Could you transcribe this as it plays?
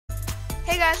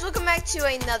Hey guys, welcome back to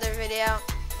another video.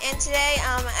 And today,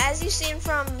 as you've seen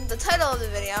from the title of the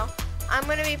video, I'm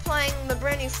going to be playing the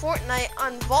brand new Fortnite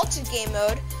Unvaulted game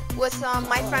mode with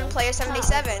my friend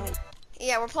Player77.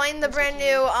 Yeah, we're playing the brand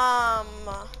new,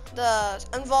 the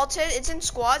Unvaulted. It's in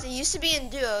squads. It used to be in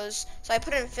duos, so I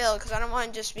put it in field because I don't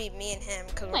want to just be me and him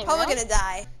because we're probably going to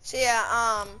die. So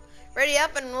yeah, ready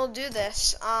up and we'll do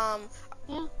this.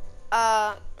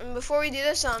 And before we do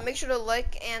this, make sure to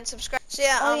like and subscribe. So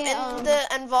yeah, in the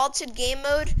Unvaulted game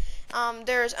mode,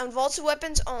 there's unvaulted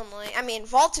weapons only. I mean,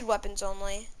 vaulted weapons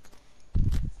only.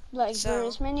 Like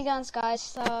there's minigun, sky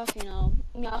stuff, you know.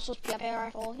 You also get a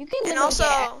rifle. You can also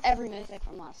get every mythic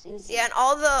from us. Easy. Yeah,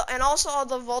 and also all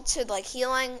the vaulted like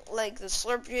healing, like the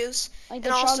slurp juice, like the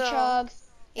chug.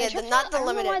 Yeah, not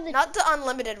the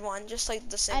unlimited one, just like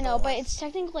the simple. I know, one. but it's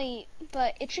technically,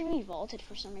 but it should be vaulted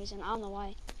for some reason. I don't know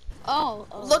why. Oh.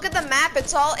 Look at the map.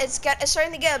 It's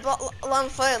starting to get long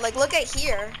footed. Like, look at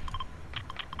here.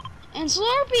 And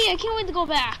Slurpee, I can't wait to go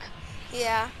back.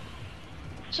 Yeah.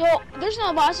 So there's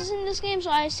no bosses in this game,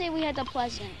 so I say we head to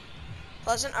Pleasant.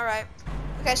 Pleasant, all right.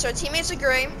 Okay, so our teammates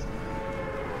agree.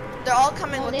 They're all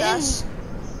coming with us.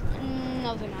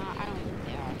 No, they're not. I don't think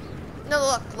they are.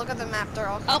 No, look at the map. They're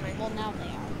all coming. Oh, well now they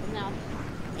are. Now.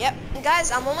 Yep. And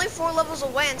guys, I'm only 4 levels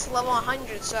away until level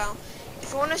 100, so.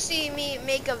 If you want to see me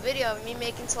make a video of me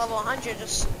making to level 100,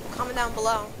 just comment down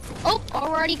below. Oh,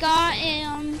 already got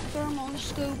a thermal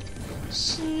scope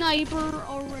sniper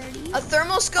already. A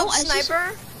thermal scope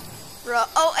sniper? Bro.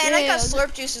 Oh, and I got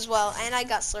slurp juice as well. And I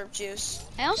got slurp juice.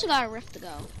 I also got a rift to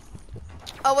go.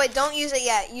 Oh wait, don't use it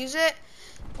yet. Use it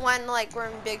when like we're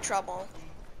in big trouble.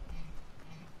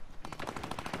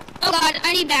 Oh god,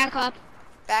 I need backup.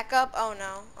 Backup? Oh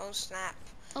no. Oh snap.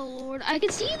 Oh lord, I can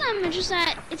see them, it's just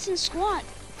that it's in squad.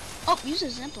 Oh, use a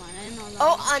zipline, I didn't know that.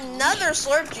 Oh, another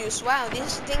slurp juice. Wow,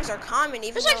 these things are common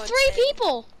even There's like 3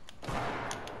 people.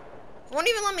 Won't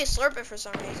even let me slurp it for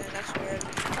some reason, that's weird.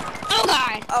 Oh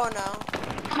god. Oh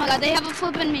no. Oh my god, they have a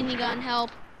flippin' minigun,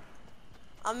 help.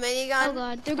 A minigun? Oh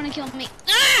god, they're gonna kill me.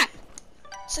 Ah!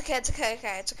 It's okay, it's okay,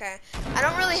 it's okay. I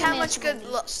don't really have much good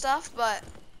stuff, but...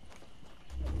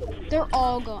 They're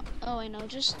all gone. Oh, I know,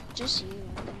 just you.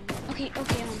 Okay, I'm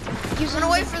gonna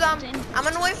wait for them. I'm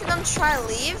gonna wait for them to try to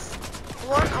leave. I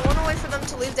want to wait for them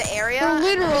to leave the area. They're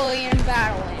literally in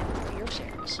battle land. You're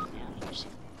serious. And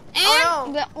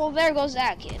oh no. Well, there goes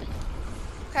that kid.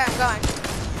 Okay, I'm going.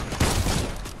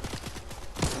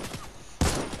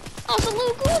 Oh, it's a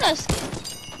Luguda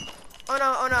skin. Oh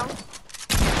no.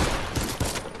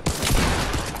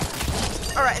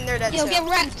 All right, and they're dead too. Yo, get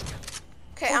wrecked.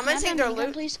 Okay, I'm gonna take their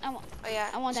loot. Please. I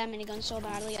want that minigun so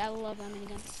badly. I love that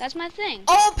minigun. That's my thing.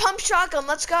 Oh, pump shotgun.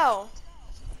 Let's go.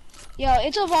 Yo,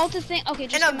 it's a vaulted thing. Okay,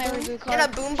 just get my reboot card. In a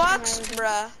boombox,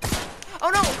 bruh.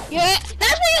 Oh no. Yeah,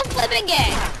 that's what you're flipping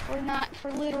it. We're not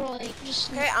for literally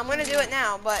just. Okay, I'm gonna do it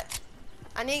now, but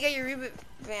I need to get your reboot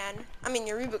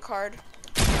your reboot card.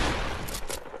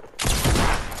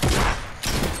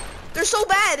 They're so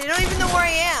bad. They don't even know where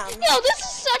I am. Yo, this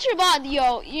is such a bot.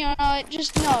 Yo, you know,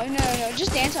 just no.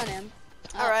 Just dance on him.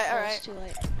 All right. It's too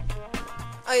late.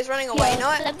 Oh, he's running away. You know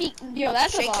what?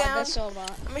 That's a bot. That's so bot.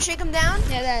 I'm gonna shake him down.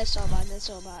 Yeah, that is so bot. That's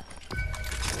so bot.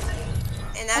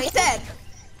 And now he's dead.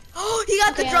 Oh, he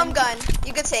got the drum gun.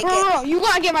 You could take it. Bro, you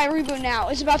gotta get my reboot now.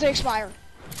 It's about to expire.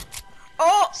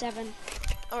 Oh. 7.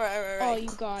 All right. Oh, you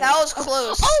got it. That was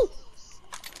close. Oh.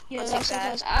 Yeah, that's so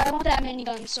close. I want that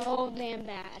minigun so damn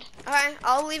bad. Okay,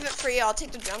 I'll leave it for you. I'll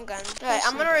take the drum gun. Alright,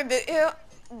 I'm gonna reboot you.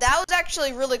 That was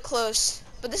actually really close.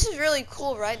 But this is really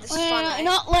cool, right? This is fun, right?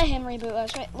 No, let him reboot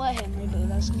us, right? Let him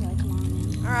reboot us. Like, come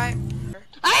on, man. Alright.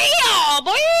 Ayo,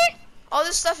 boy! All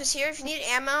this stuff is here. If you need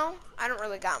ammo, I don't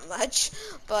really got much,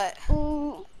 but...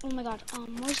 Oh my god.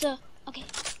 Where's the... Okay.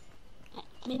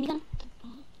 Minigun?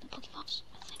 The Pokepops,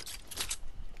 I think.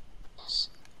 Yes.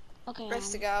 Okay. Ready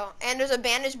to go. And there's a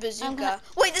bandage bazooka.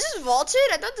 Wait, this is vaulted?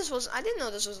 I didn't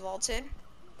know this was vaulted.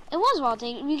 It was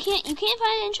vaulted. You can't find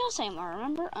it in chests anymore,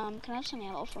 remember? Can I have some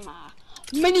ammo for my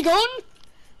minigun?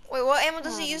 Wait, what ammo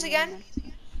does it use again?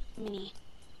 Mini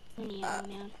ammo,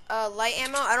 man. Light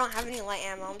ammo? I don't have any light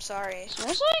ammo, I'm sorry.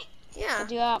 Seriously?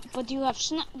 Yeah. But do you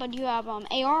have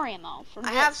AR ammo for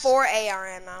I have 4 AR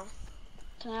ammo.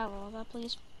 Can I have all of that,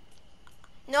 please?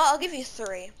 No, I'll give you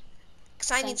 3.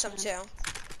 Cause I need some too.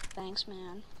 Thanks,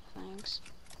 man. Thanks.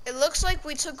 It looks like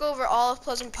we took over all of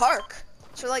Pleasant Park.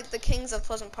 So we're like the kings of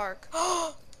Pleasant Park.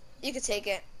 You could take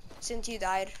it. Since you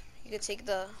died, you could take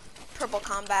the purple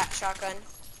combat shotgun.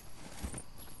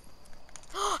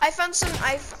 I found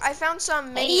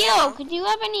some mini ammo. Could you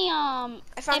have any I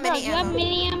found mini ammo. You have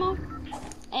mini ammo?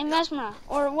 A Mesmer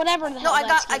or whatever the No, hell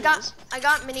that skin is. I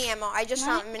got mini ammo. I just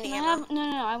found mini ammo. No.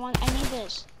 I need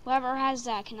this. Whoever has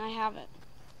that, can I have it?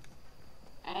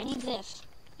 I need this.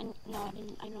 I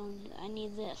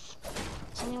need this.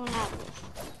 Does anyone have this?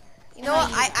 You know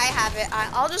what? I have it.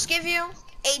 I'll just give you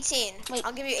 18. Wait.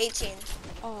 I'll give you 18.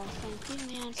 Oh, thank you,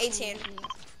 man. 18.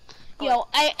 Yo,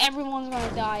 everyone's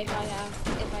gonna die if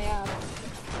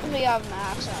we have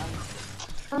max.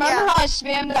 Remember how I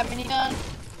spammed that minigun?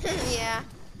 Yeah.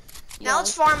 Now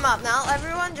let's farm up. Now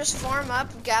everyone just farm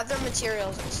up, gather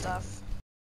materials and stuff.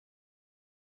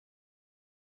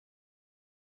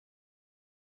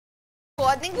 Well,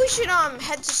 I think we should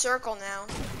head to circle now.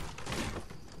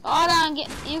 Hold on,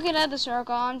 you can head the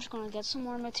circle. I'm just gonna get some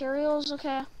more materials,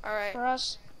 okay? All right. For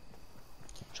us.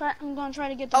 I'm gonna try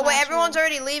to get the Oh wait, everyone's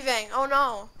already leaving. Oh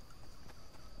no.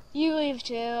 You leave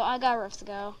too. I got Rift to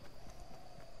go.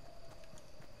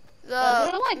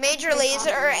 The major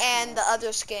laser and the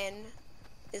other skin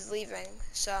is leaving,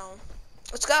 so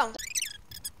let's go.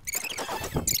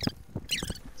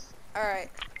 All right.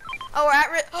 Oh, we're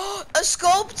at a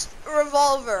scoped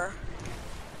revolver.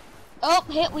 Oh,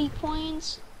 hit weak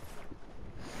points.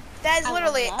 That is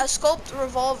literally a scoped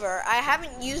revolver. I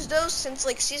haven't used those since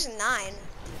like season 9.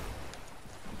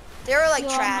 They were like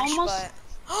trash, but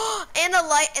and a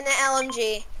light and an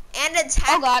LMG and a TAC.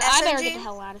 Oh god, SMG. I better get the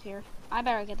hell out of here. I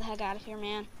better get the heck out of here,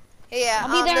 man. Yeah,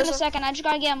 I'll be there in a second. I just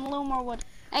gotta get a little more wood.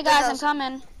 Hey guys, I'm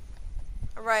coming.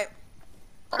 All right.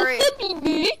 Hurry.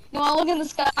 You wanna look in the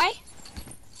sky?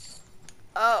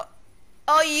 Oh,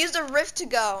 you used a rift to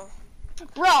go.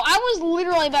 Bro, I was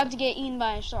literally about to get eaten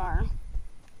by a star.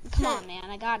 Come on, man,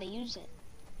 I gotta use it.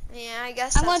 Yeah, I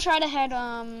guess. I'm gonna try to head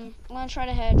to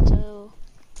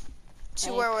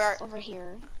where we are over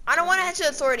here. I don't want to head to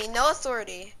authority. No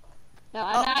authority. No,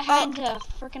 I'm not heading to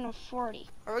freaking 40.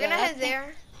 Are we gonna head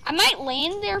there? I might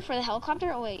land there for the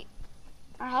helicopter. Oh wait,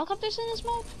 are helicopters in this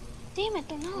mode? Damn it,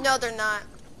 they're not. No, they're not.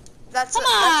 Come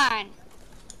on.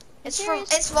 It's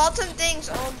vaulted things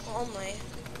only.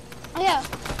 Oh yeah.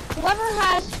 Whoever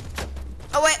has.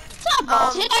 Oh wait. It's not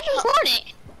vaulted. I just heard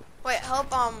it. Wait,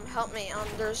 help me.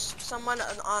 There's someone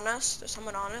on us. There's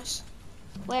someone on us.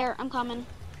 Where? I'm coming.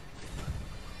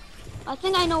 I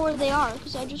think I know where they are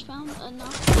because I just found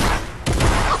enough.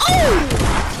 Oh!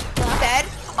 Dead.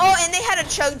 Oh, and they had a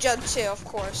chug jug too, of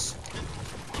course.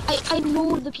 I know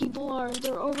where the people are.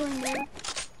 They're over in there.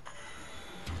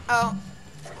 Oh.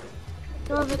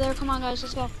 They're over there. Come on, guys.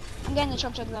 Let's go. I'm getting the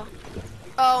chug jug though.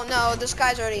 Oh no, this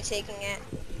guy's already taking it.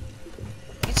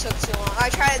 You took too long. I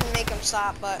tried to make him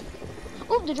stop, but.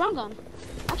 Oh, the drum gun.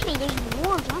 Actually, there's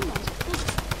more drum guns.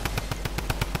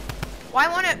 Why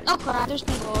won't it? Oh crap, there's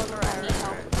people over there.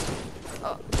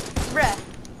 Oh, bruh,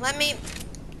 let me.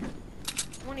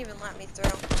 Won't even let me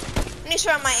through. I need to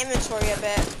sort out my inventory a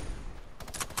bit.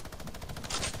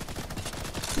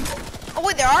 Oh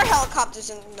wait, there are helicopters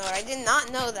in the mode. I did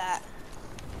not know that.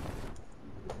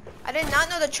 I did not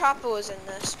know the chopper was in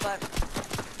this, but.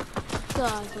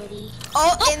 God, buddy.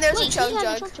 Oh, and there's a chug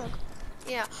jug.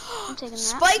 Yeah. I'm taking that.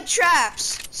 Spike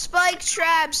traps,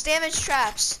 damage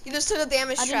traps. You just took a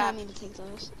damage trap. I did not mean to take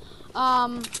those.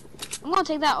 I'm gonna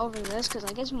take that over this because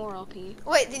I guess more LP.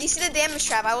 Wait, did you see the damage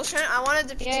trap? I wanted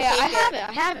to. Yeah, I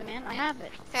have it, man. I have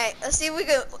it. Okay, let's see if we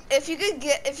could. If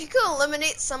you could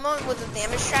eliminate someone with a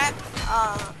damage trap,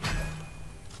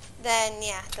 then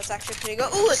yeah, that's actually pretty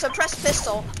good. Ooh, a suppressed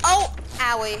pistol. Oh,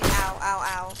 owie,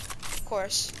 ow. Of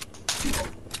course.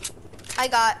 I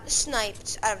got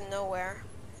sniped out of nowhere.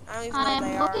 I don't even know where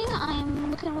they are. I'm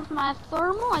looking with my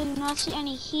thermal. I do not see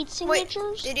any heat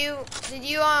signatures. Wait, did you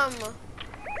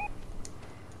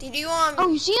Oh,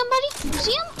 you see him, buddy? You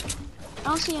see him? I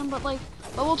don't see him, but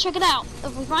we'll check it out.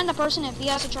 If we find the person, if he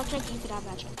has a truck, you could have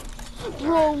that truck.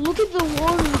 Bro, look at the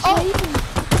water.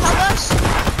 Help us!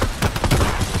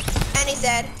 And he's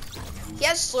dead. He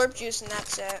has slurp juice and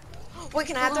that's it. Wait,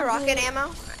 can I have the rocket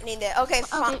ammo? I need it. Okay,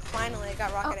 finally, I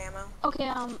got rocket ammo.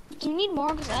 Okay, do you need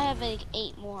more? Because I have like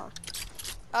 8 more.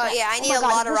 Oh yeah, I need a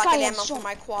lot of rocket ammo for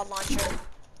my quad launcher.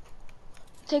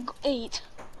 Take 8.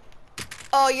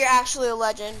 Oh, you're actually a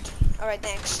legend. Alright,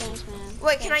 thanks. Thanks, man.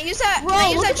 Wait, can I use that? Bro, can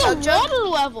I use that chug jug? Water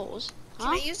levels. Can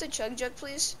I use the chug jug,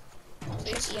 please?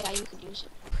 Please. Yeah, you could use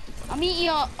it. I'll meet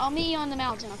you on the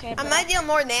mountain, okay? Bro? I might deal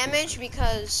more damage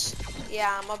because,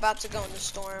 yeah, I'm about to go in the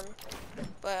storm.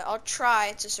 But I'll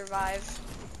try to survive.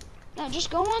 No,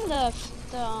 just go on the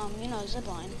zip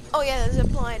line. Oh yeah, the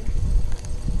zip line.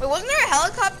 Wait, wasn't there a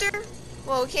helicopter?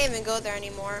 Well, we can't even go there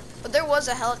anymore. But there was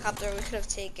a helicopter we could have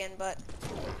taken, but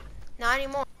not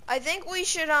anymore. I think we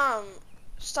should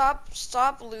stop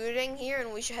looting here,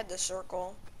 and we should head to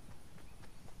circle.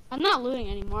 I'm not looting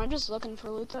anymore. I'm just looking for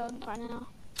loot right now.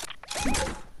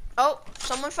 Oh,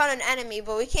 someone found an enemy,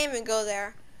 but we can't even go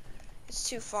there. It's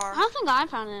too far. I don't think I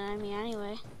found an enemy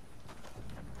anyway.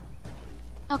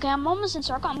 Okay, I'm almost in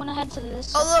circle. I'm gonna head to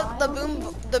this. Oh look,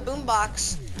 the boom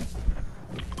box.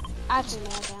 I have to lay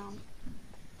it down.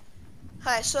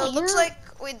 Hi, so it looks like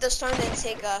the storm didn't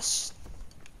take us.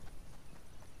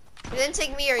 It didn't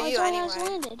take me or you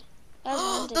anyway.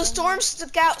 The storm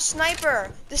scout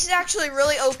sniper. This is actually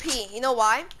really OP. You know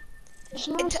why?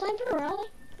 Storm sniper, really?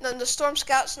 No, the storm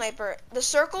scout sniper. The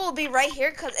circle will be right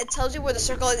here because it tells you where the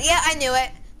circle is. Yeah, I knew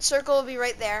it. The circle will be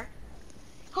right there.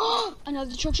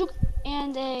 Another chug chug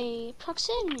and a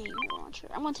proximity launcher.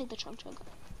 I'm gonna take the chug chug.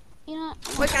 You know.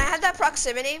 Wait, can I have that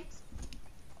proximity?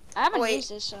 I haven't used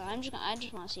this, so I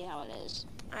just want to see how it is.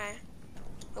 Alright.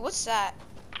 What's that?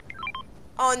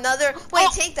 Oh, another. Wait,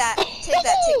 take that. Take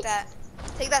that. Take that.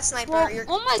 Take that sniper. Well,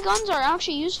 all my guns are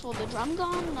actually useful. The drum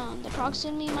gun, the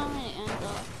proximity mine, and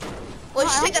the. Well,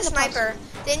 just take the sniper.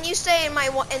 Didn't you say in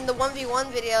the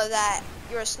 1v1 video that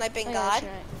you're a sniping god?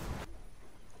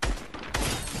 Right.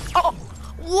 Oh,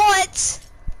 what?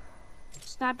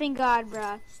 Sniping god,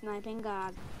 bruh. Sniping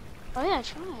god. Oh yeah,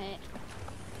 try it.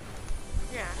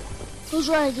 Yeah. Who's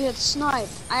ready to get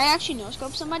sniped? I actually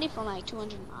no-scoped somebody from like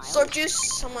 200 miles. Slurp juice,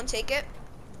 someone take it.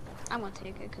 I'm gonna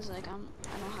take it because like I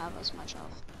don't have as much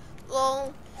health.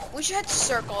 Well, we should head to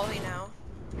circle, you know.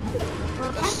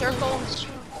 The circle.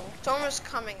 Storm is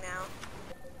coming now.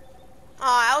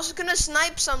 Oh, I was gonna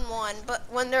snipe someone, but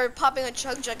when they're popping a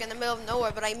chug jug in the middle of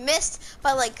nowhere, but I missed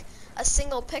by like a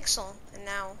single pixel, and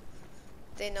now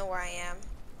they know where I am.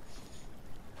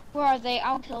 Where are they?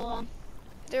 I'll kill them.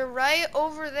 They're right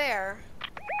over there.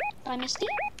 I missed it?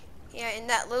 Yeah, in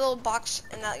that little box,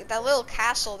 in that little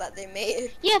castle that they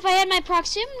made. Yeah, if I had my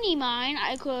proximity mine,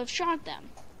 I could have shot them.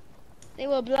 They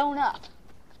were blown up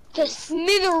to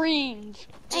smithereens.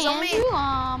 Hey, Andrew,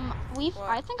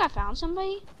 I think I found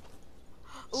somebody.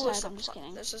 Ooh, I'm just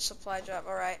kidding. There's a supply drop.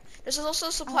 All right. There's also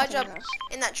a supply drop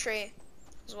in that tree,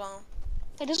 as well.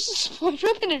 Hey, there's a supply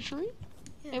drop in a tree.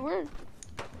 Yeah. Hey, where?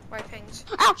 White pings.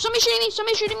 Ow! Somebody's shooting me!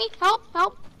 Somebody's shooting me! Help!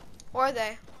 Help! Where are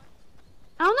they?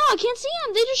 I don't know. I can't see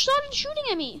them. They just started shooting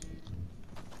at me.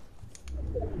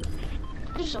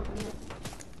 There's something here.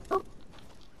 Oh.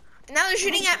 And now they're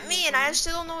shooting at me, and I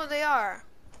still don't know where they are.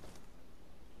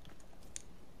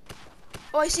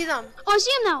 Oh, I see them. Oh, I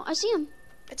see them now. I see them.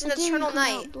 It's an eternal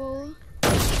night.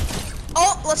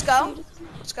 Oh, let's go.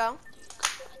 Let's go.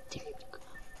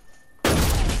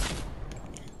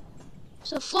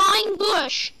 It's a flying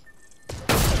bush.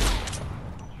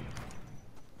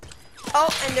 Oh,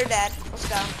 and they're dead. Let's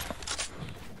go.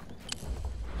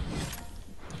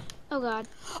 Oh god.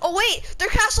 Oh wait, their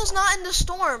castle's not in the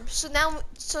storm. So now,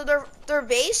 their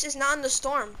base is not in the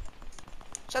storm.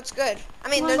 So that's good. I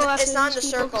mean, it's not in the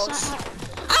circles.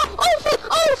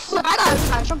 Oh, flip! I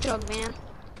got a chug jug, man.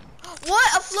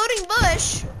 What? A floating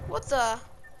bush? What the?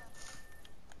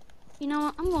 You know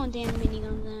what? I'm going damn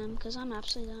minigun them because I'm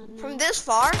absolutely done now. From this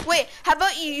far? Wait, how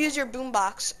about you use your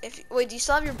boombox? Wait, do you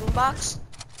still have your boombox?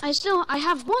 I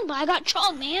have one, but I got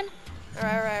chug, man.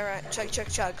 Alright. Chug, chug,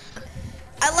 chug.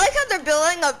 I like how they're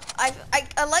building up. I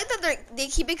like that they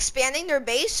keep expanding their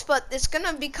base, but it's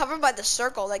gonna be covered by the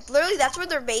circle. Like literally, that's where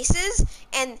their base is,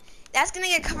 and that's gonna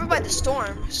get covered by the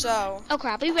storm. So. Oh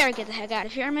crap! We better get the heck out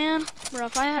of here, man. Bro,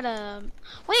 if I had a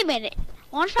wait a minute,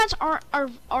 launch pads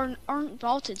aren't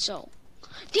vaulted, so.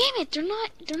 Damn it! They're not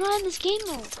in this game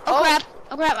mode. Oh crap!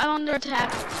 Oh crap! I'm under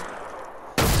attack.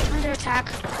 I'm under attack.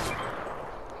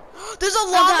 There's a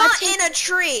llama in a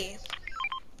tree.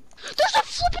 There's a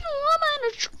flipping llama in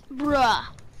a tree. Bruh.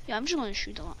 Yeah, I'm just gonna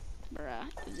shoot the llama. Bruh.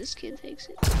 If this kid takes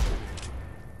it.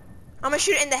 I'm gonna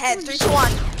shoot it in the head. 3, 2,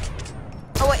 1.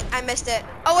 Oh wait, I missed it.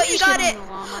 Oh wait, you got it.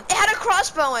 It had a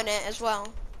crossbow in it as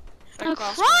well. A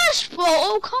crossbow?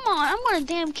 Oh come on! I'm gonna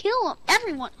damn kill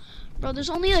everyone. Bro, there's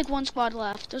only like one squad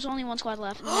left. There's only one squad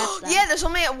left, and that's that. Yeah, there's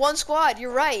only one squad.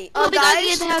 You're right. Oh, we guys, gotta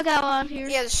get the heck out of here.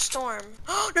 Yeah, the storm.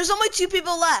 There's only 2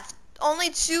 people left. Only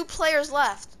 2 players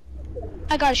left.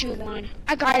 I gotta shoot one.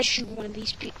 I gotta shoot one of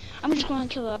these people. I'm just gonna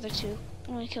kill the other 2.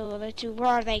 I'm gonna kill the other 2. Where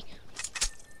are they?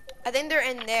 I think they're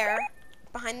in there,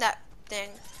 behind that thing.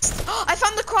 I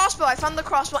found the crossbow.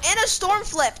 And a storm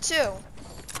flip too.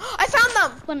 I found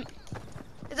them.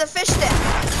 It's a fish stick.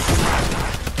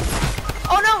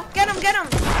 Oh no! Get him!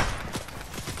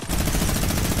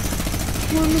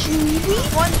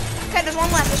 One. Okay, there's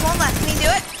one left. Can you do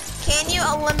it? Can you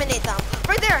eliminate them?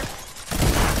 Right there.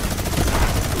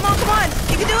 Come on!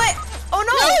 You can do it! Oh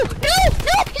no! No!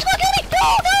 He's gonna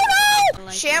kill me!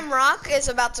 No! Shamrock is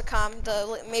about to come.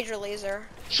 The major laser.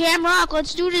 Shamrock,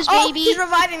 let's do this, oh, baby! He's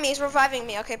reviving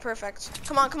me. Okay, perfect.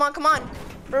 Come on!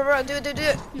 Bro, do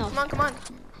it. No. Come on!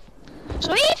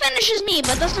 So he finishes me,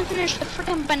 but doesn't finish the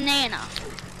freaking banana.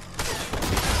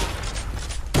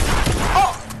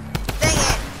 Oh, dang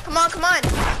it. Come on, come on.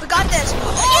 We got this.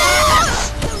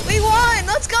 Oh, we won.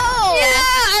 Let's go.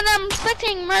 Yeah, and I'm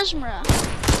expecting Mesmera.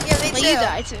 Yeah, me But too. you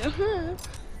die too.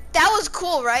 That was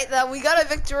cool, right? That we got a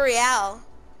victory royale.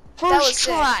 First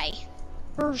try.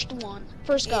 First one.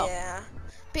 First go. Yeah.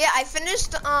 But yeah, I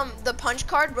finished the punch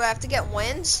card where I have to get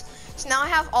wins. So now I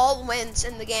have all wins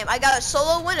in the game. I got a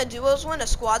solo win, a duos win, a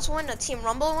squads win, a team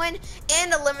rumble win,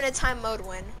 and a limited time mode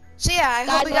win. So yeah, I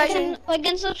hope you guys like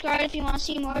and subscribe if you want to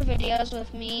see more videos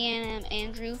with me and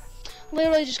Andrew.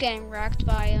 Literally just getting wrecked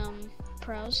by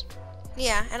pros.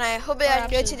 Yeah, and I hope you guys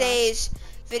enjoyed today's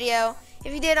video.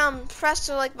 If you did, press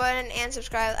the like button and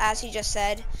subscribe as he just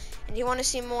said. And you want to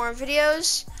see more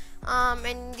videos,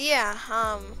 and yeah,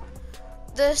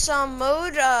 this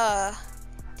mode,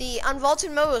 the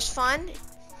unvaulted mode was fun,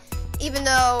 even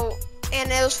though,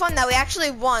 and it was fun that we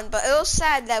actually won, but it was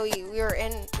sad that we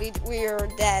were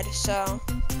dead. So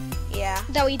yeah,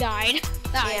 that we died.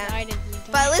 Yeah.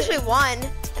 But at least we won.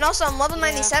 And also I'm level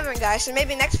 97, guys, so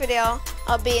maybe next video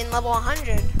I'll be in level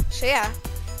 100. So yeah,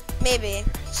 maybe.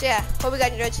 So yeah, hope you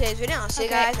guys enjoyed today's video. I'll see you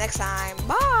guys next time.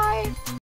 Bye.